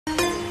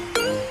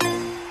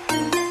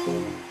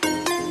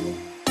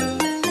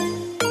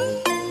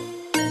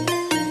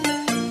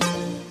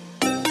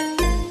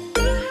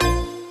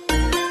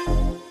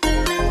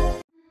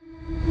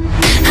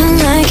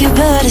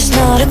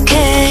not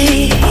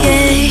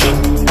okay.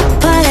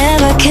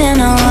 Whatever, can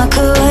I walk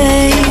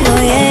away?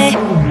 Oh yeah.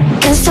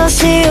 Can still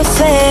see your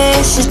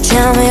face, so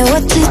tell me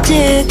what to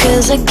do,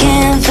 cause I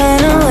can't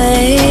find a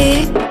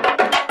way.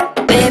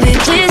 Baby,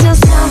 please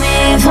just tell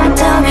me if I'm,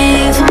 tell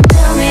me if I'm,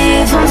 tell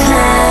me if I'm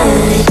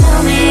fine.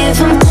 Tell me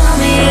if I'm, tell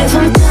me if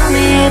I'm, tell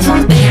me if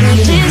I'm,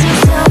 baby, please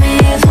just tell me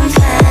if I'm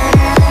fine.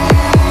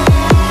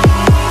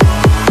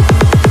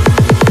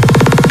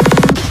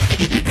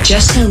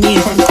 Just tell me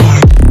if I'm fine.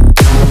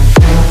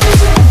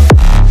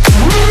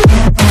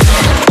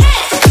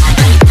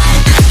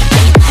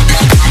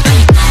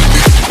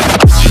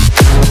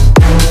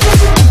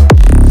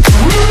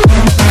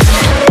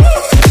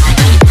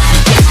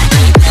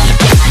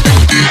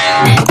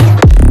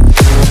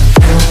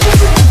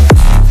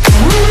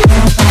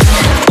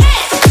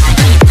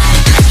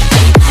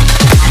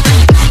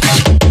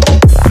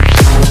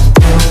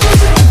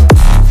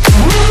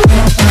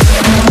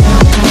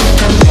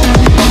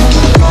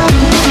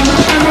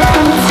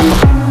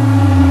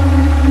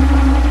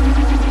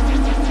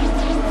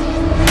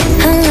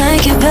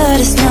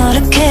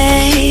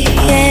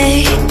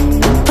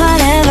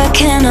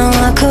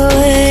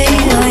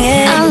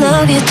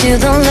 You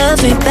don't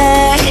love me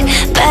back.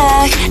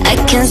 I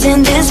can't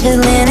stand this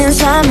feeling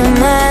inside my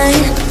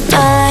mind.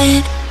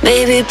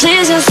 Baby,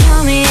 please just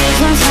tell me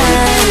if I'm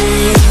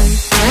fine.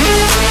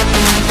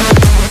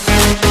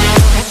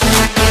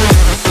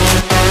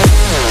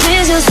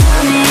 Please just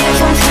tell me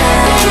if I'm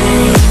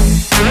fine,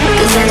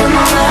 cause I don't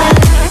know why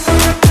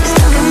it's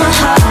stuck in my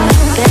heart,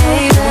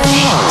 baby.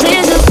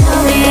 Please just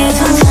tell me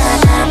if I'm fine.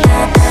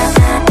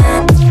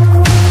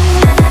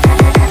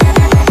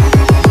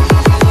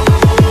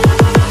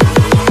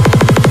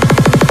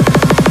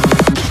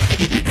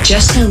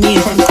 Just tell me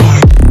if I'm fine.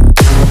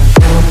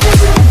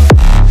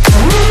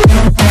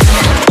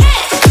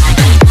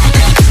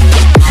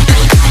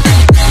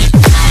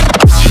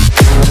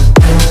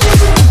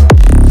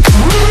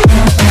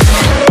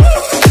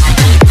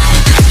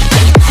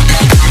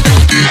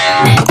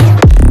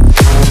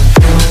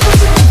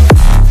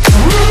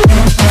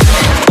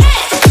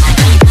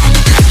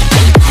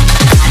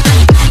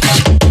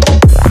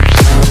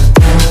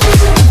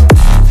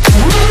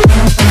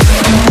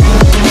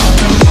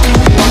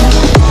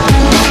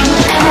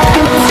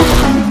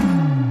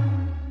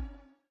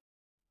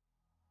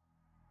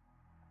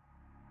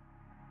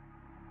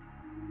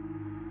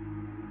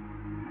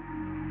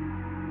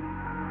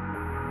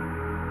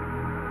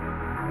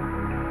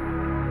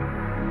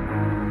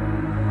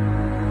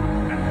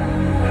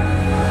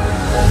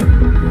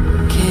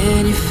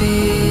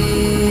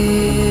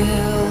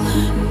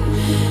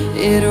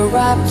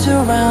 Wrapped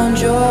around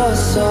your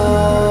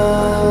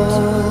soul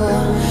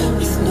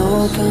with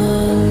no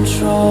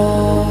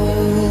control.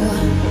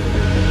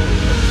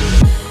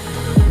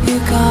 You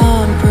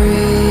can't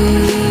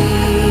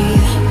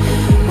breathe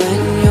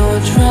when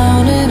you're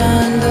drowning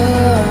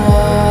underwater.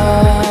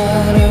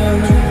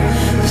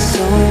 There's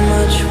so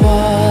much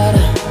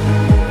water.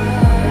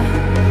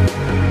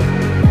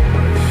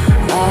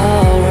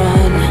 I'll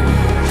run,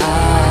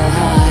 I'll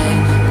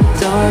hide.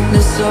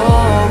 Darkness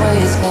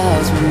always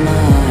clouds my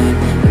mind.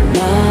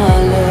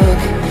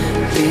 Look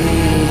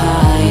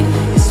behind,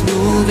 it's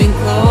moving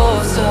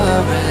closer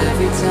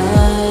every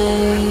time.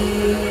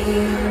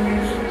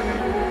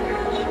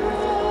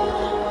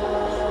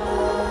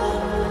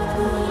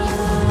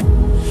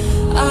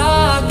 I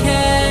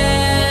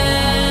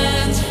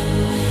can't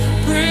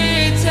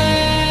pretend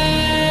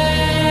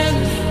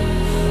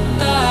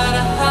that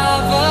I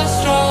have a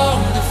strong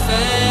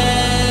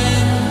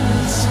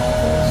defense.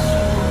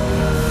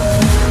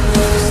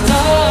 There's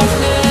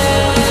darkness,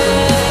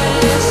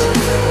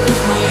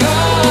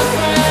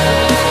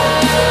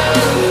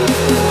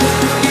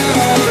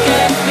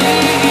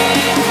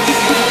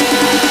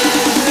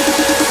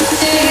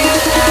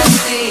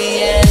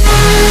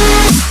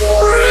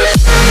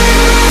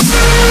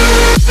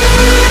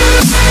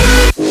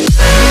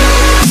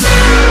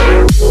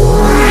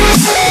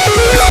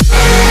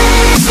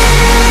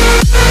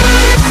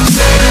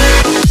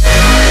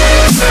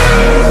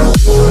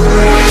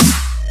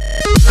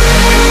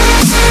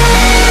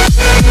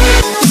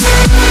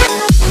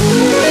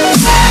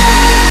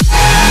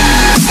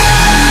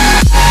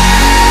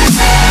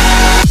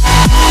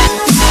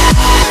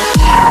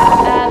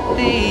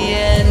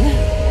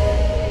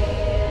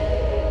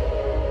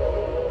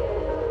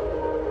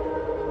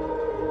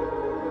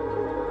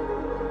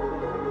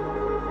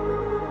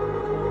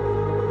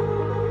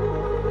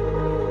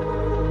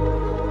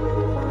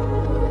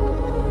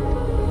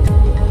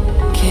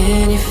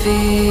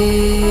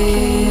 feel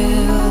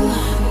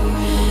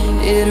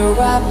it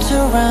wrapped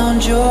around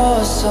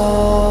your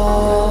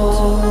soul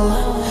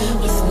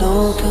with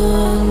no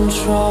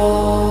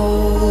control.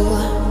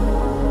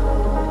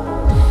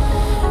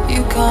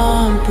 You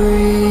can't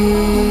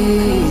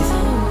breathe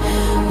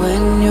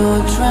when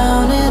you're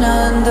drowning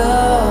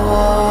underwater.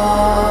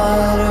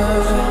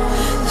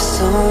 There's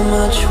so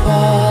much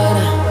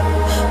water.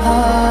 I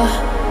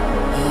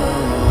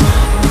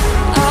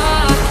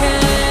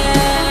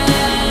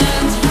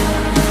can't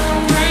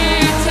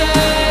pretend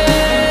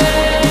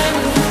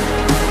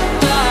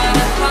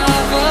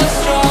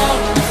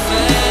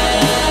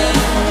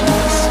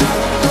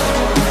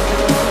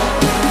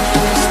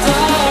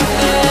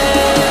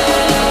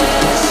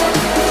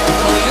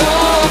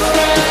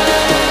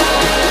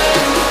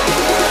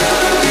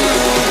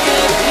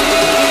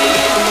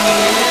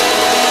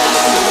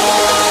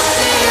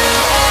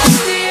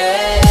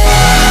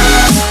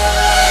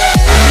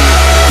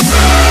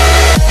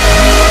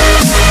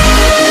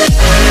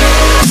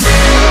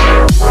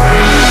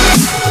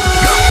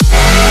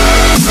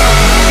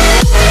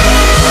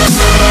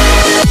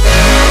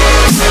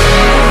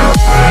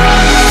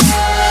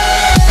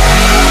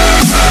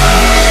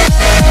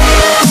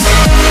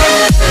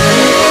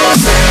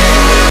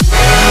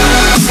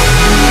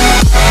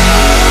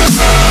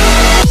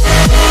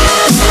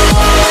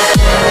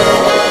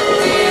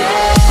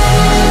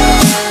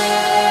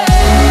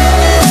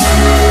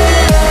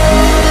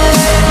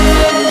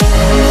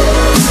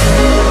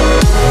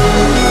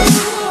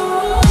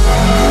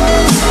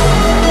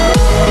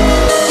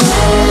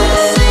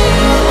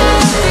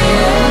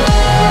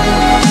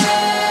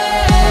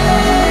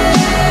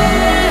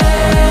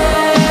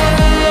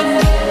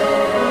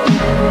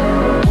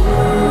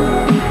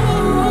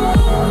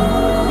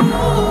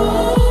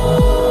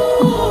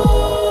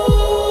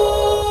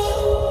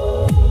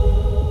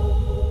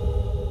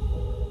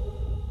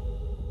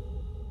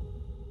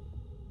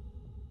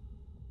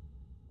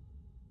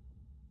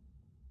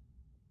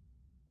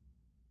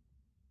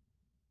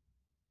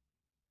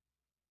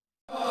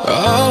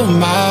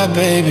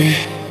baby,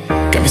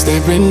 got me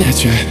staring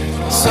at you.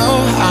 So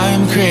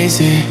I'm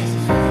crazy,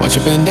 won't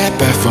you bend that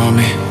back for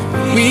me?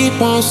 We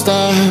won't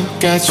stop,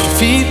 got your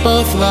feet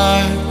both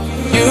locked.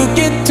 You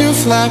get to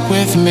fly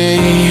with me.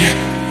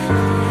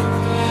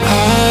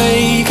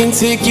 I can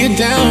take you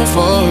down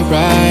for a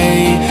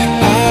ride.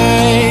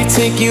 I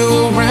take you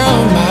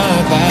around my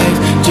life.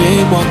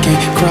 Jaywalking,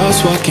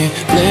 crosswalking,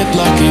 lip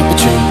locking, but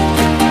you,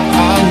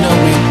 I know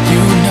it,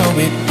 you know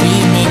it, we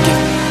make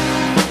it.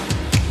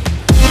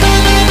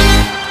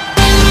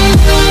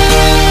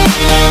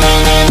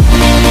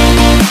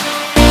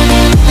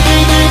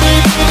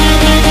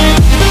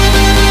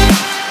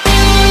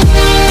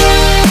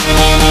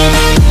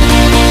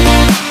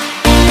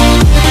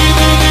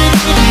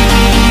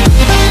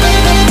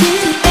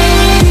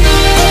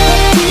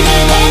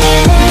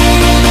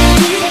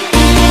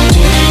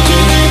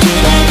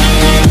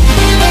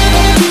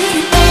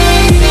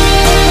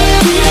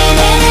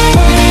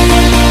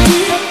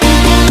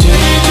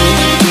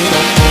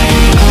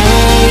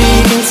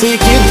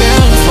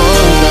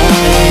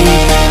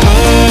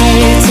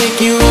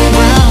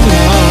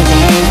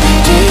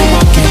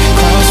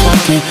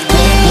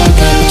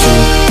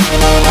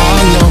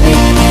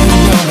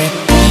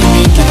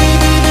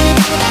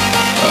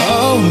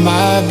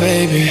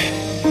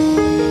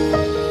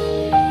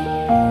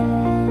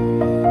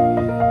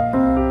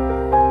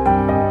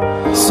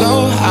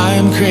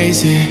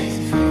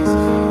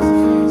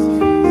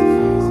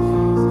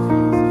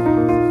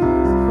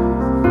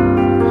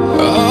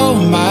 Oh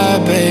my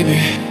baby,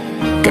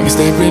 got me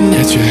staring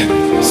at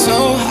you.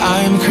 So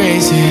I'm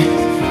crazy,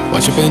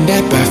 won't you bend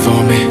that back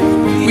for me?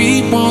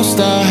 We won't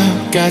stop,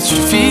 got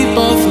your feet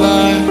both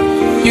locked.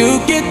 You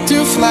get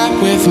to fly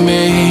with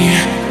me.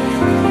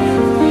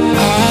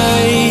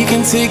 I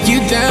can take you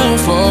down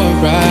for a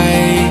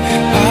ride.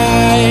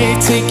 I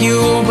take you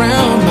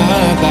around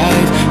my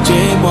life.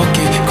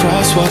 Jaywalking,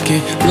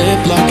 crosswalking,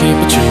 lip locking,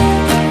 but you,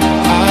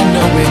 I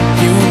know it,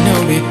 you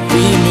know it,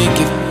 we make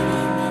it.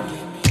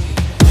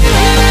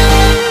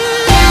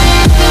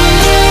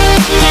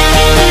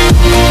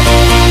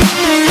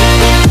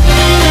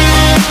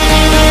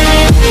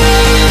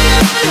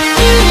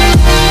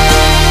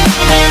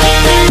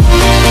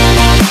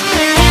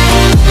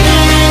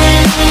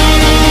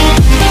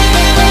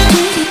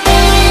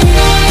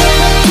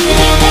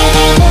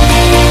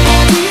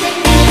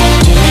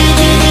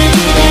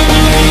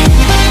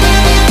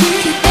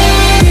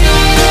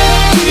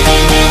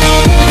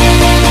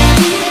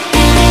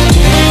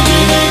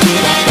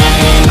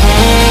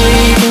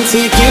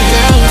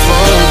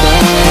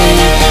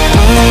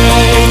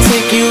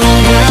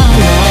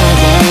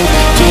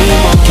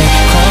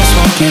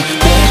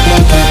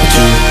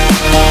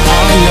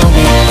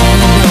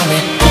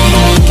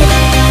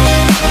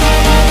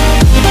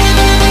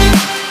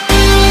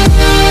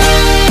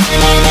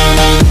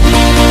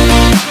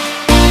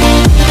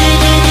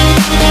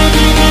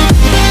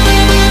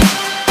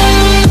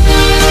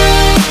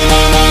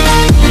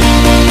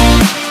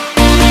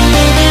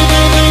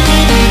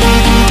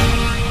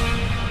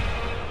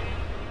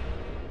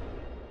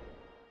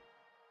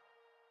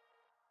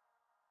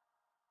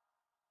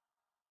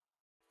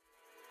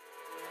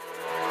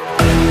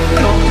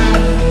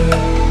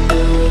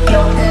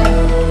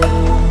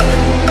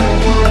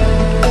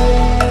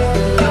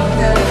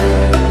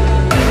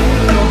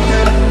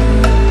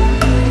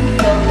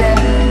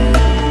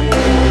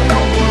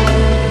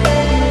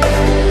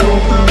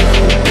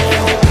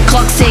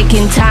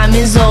 Time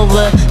is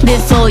over,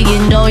 before you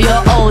know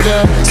you're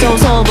older. So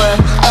sober,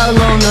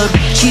 alone, look,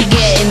 you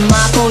getting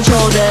my cold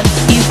shoulder.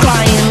 You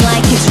crying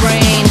like it's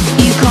rain,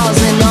 you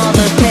causing all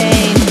the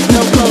pain.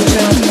 No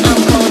closure,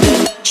 I'm colder,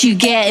 you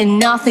getting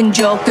nothing,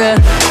 joker.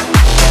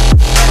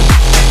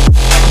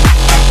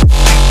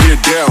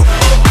 Get down.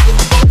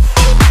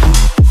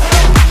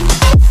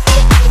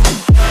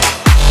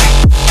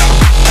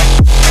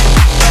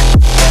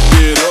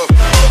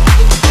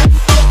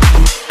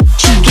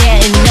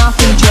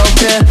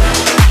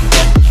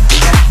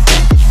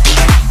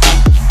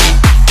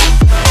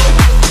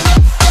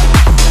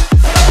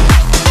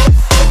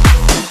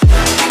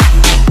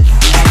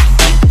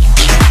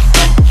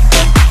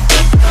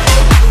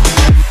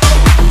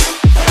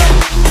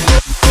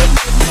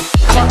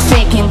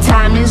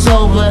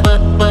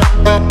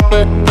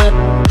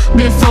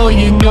 Before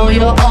you know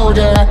you're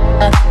older,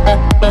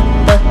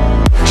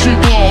 she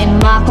getting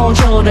my cold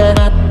shoulder.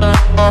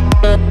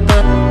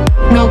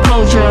 No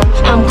closure,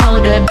 I'm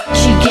colder,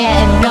 she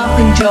getting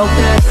nothing,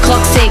 joker.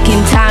 Clock's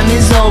ticking, time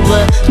is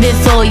over,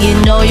 before you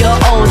know you're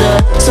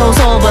older. So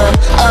sober,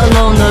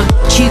 alone, look,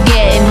 you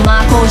getting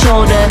my cold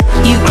shoulder.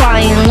 You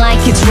crying like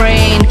it's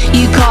rain,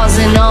 you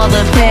causing all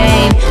the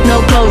pain.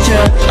 No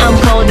closure, I'm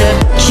colder,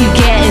 she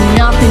getting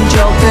nothing,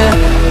 joker.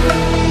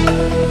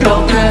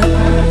 Joker.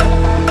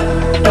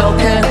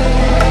 Joker,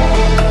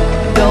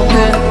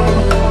 Joker,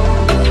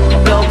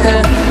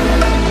 Joker,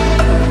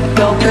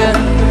 Joker,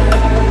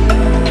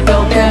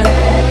 Joker,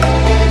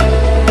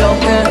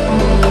 Joker.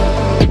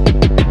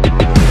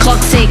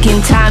 Clock's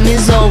ticking, time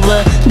is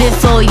over,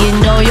 before you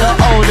know you're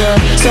older.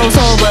 So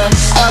sober,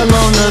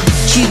 alone, look,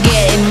 you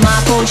getting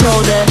my cold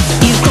shoulder.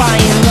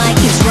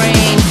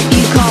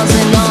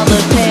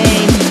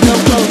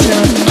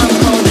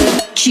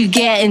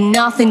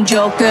 nothing,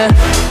 joker.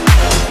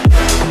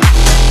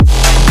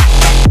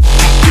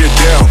 Get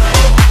down.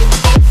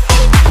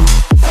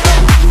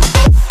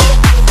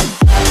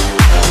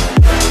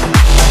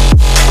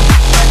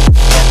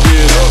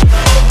 Get up.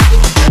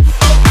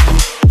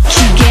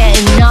 You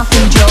getting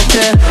nothing,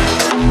 joker.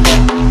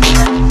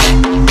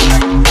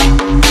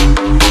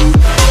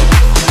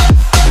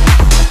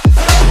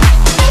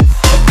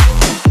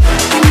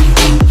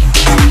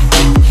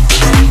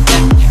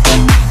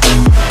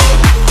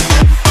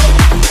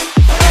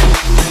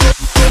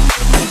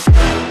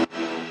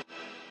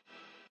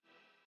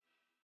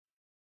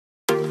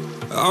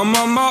 I'm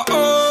on my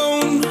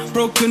own,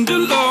 broken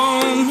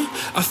alone.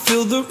 I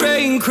feel the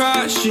rain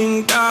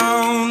crashing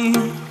down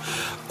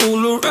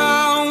all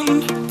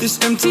around this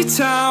empty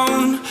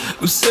town.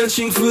 I'm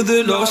searching for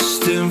the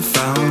lost and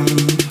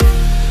found,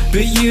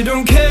 but you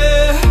don't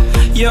care,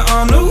 you're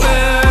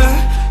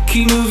unaware.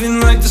 Keep moving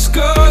like the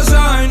scars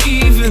aren't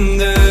even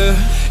there.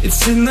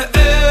 It's in the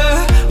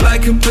air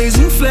like a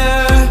blazing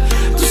flare.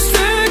 Just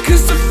stare,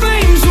 'cause the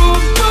flames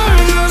will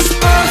burn us.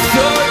 I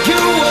thought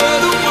you were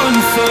the one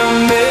for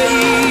me.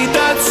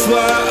 That's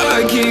why I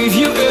gave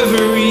you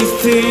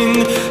everything.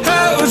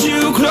 Held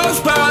you close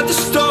by the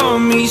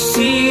stormy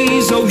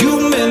seas. Oh, you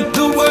meant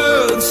the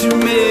world to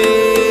me.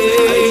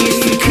 I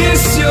used to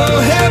kiss your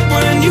head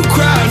when you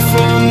cried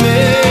for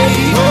me.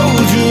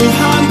 Hold your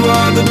hand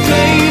while the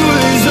pain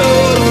was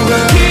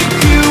over. Keep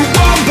you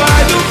warm by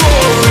the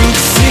roaring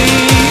sea.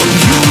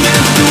 You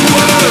meant the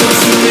world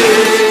to me.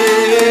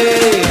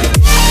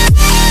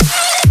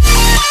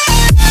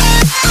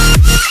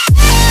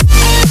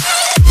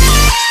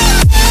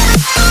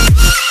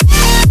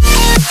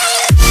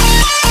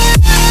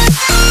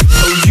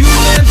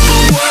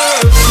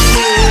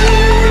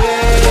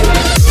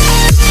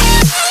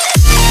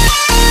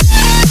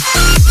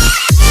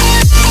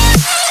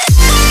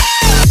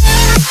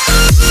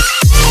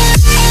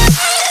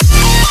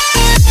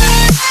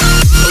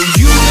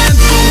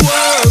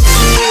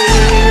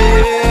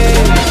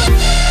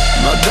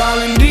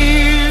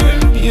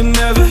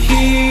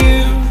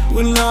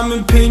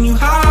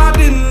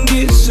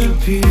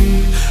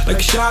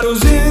 Like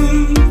shadows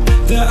in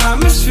the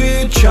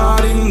atmosphere,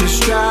 charting the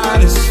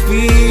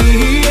stratosphere.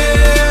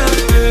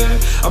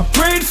 Yeah. I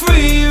prayed for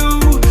you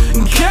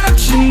and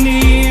kept you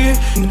near,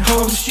 in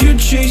hopes you'd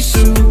chase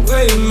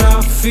away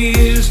my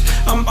fears.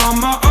 I'm on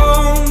my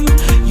own,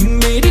 you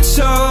made it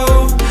so,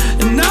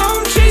 and now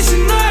I'm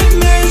chasing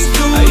nightmares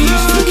through. I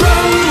used to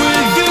run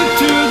with you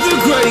through the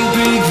great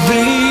big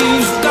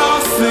leaves,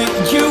 laugh at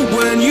you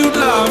when you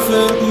laugh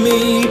at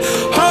me.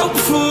 Hope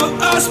for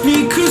us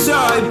because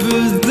I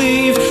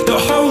believe the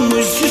home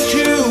was just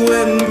you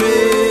and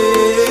me.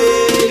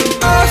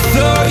 I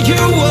thought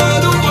you were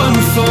the one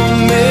for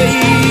me.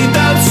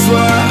 That's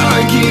why I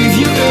gave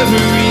you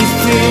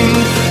everything.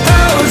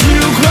 Held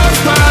you close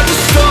by the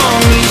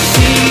stormy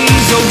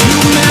seas. Oh, you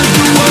meant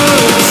the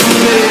world to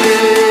me.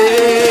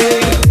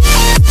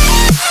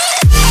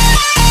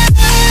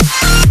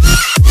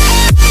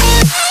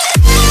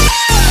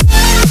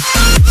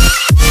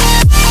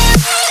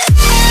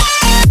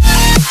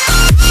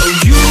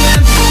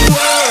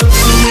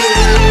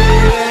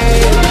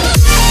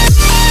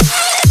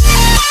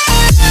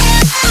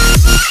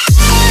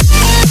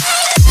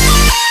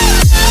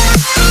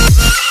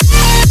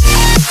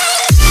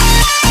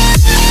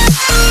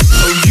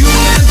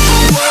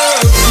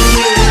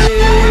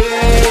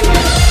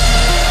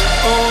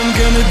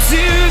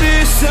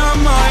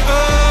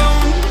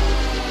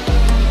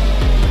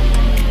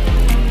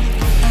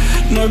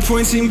 No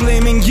point in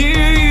blaming you,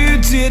 you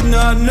did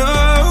not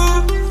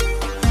know.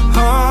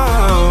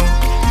 Oh,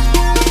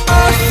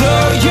 I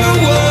thought you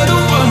were the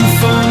one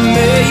for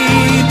me.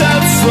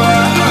 That's why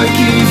I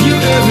gave you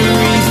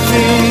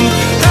everything.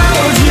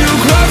 Held you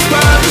close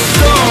by the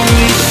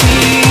stormy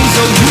seas.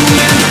 Oh, you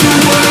meant the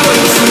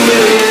world to me.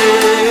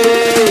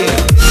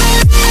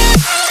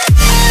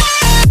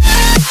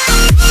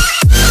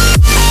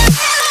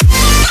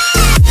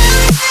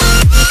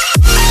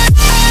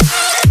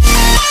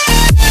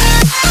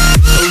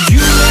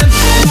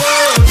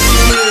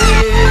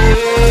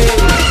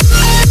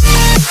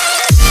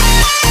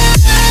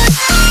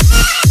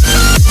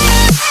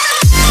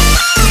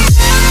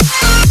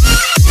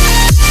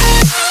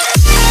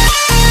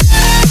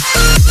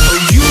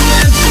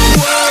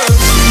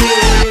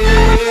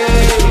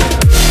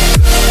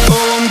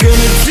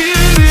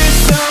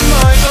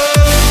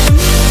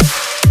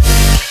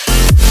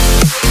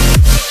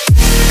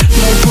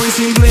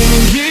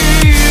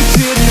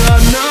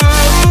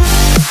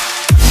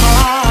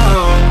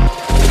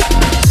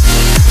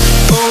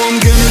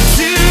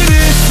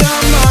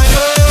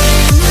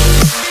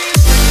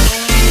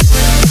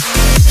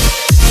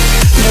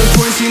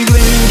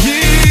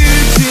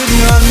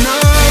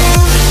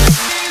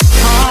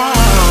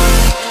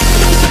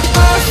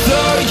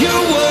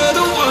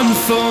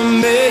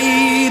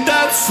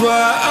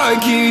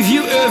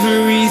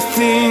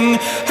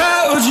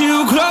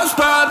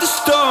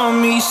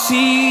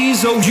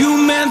 seas. Oh, you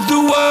meant the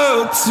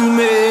world to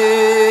me.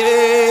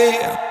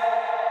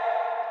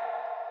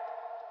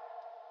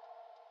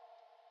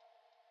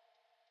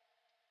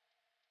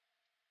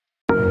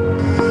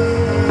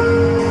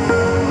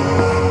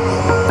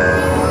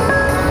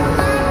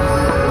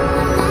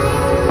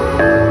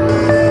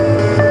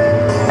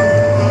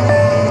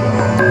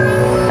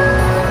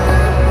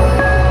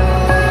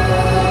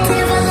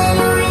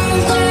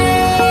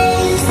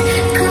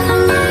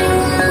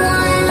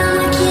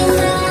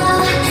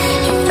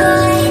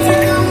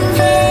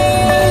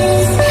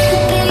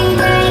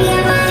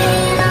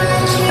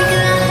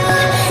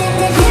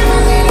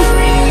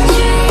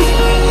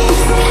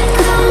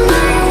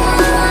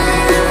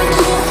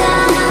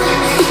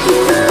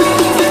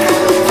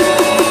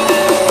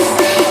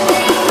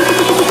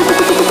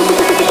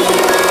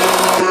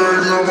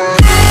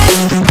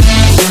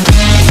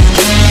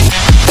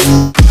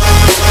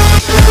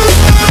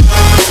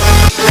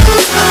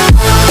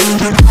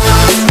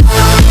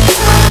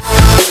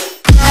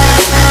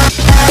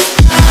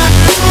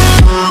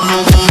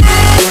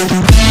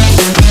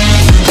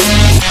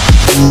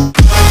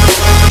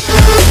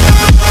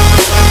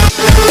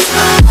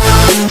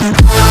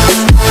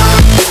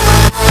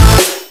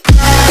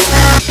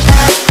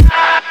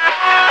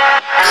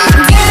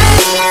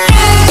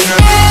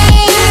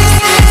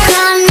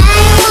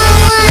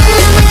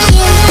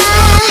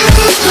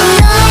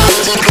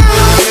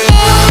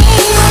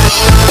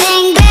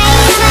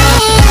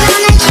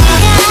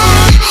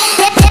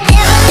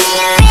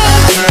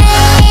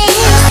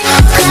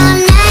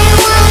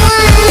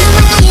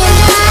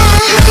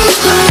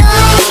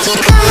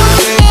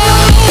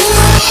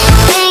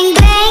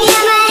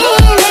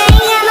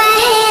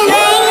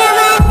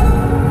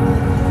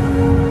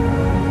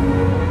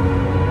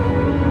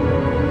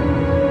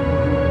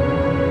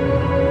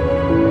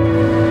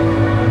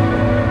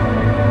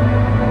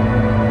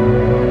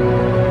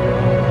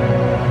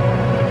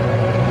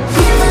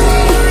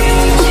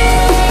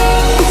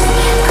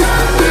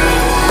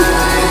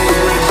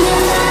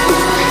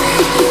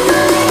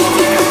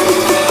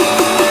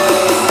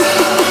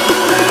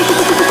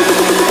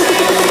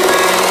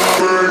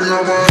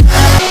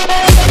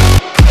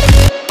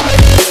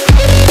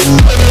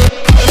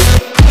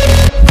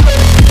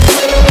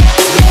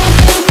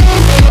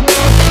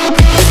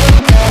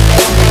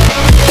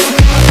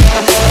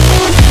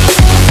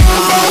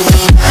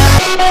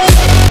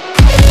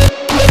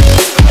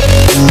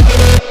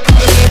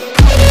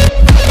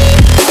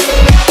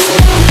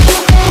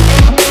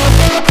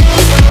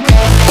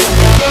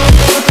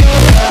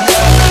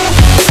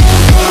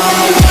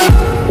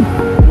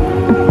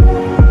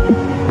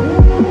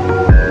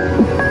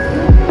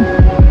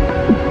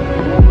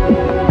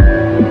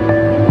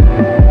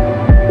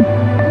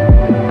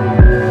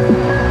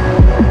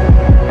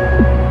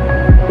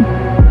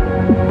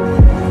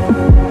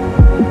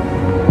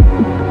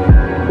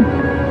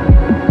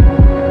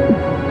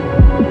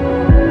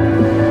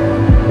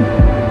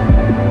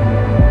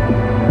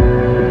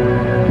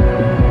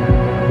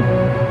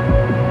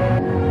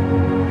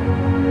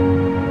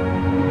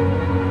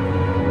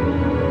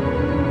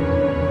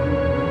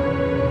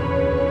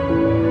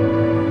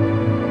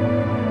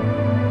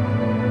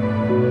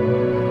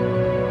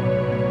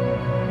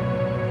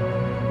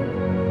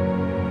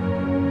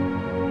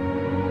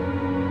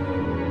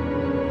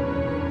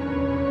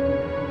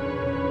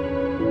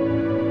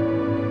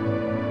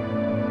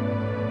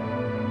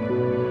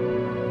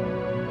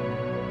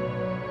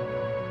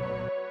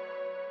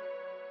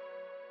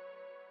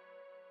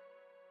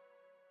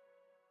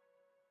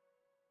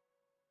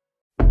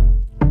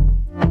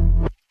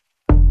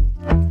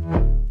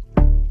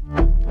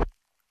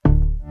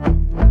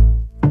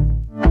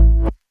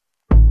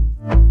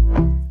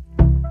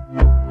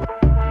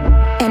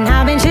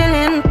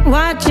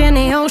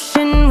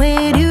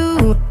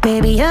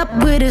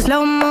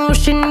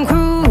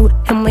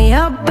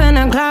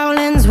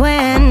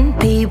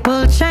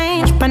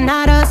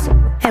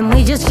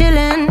 just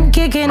chillin',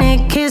 kicking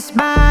it, kissed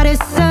by the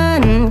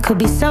sun. Could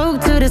be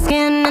soaked to the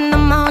skin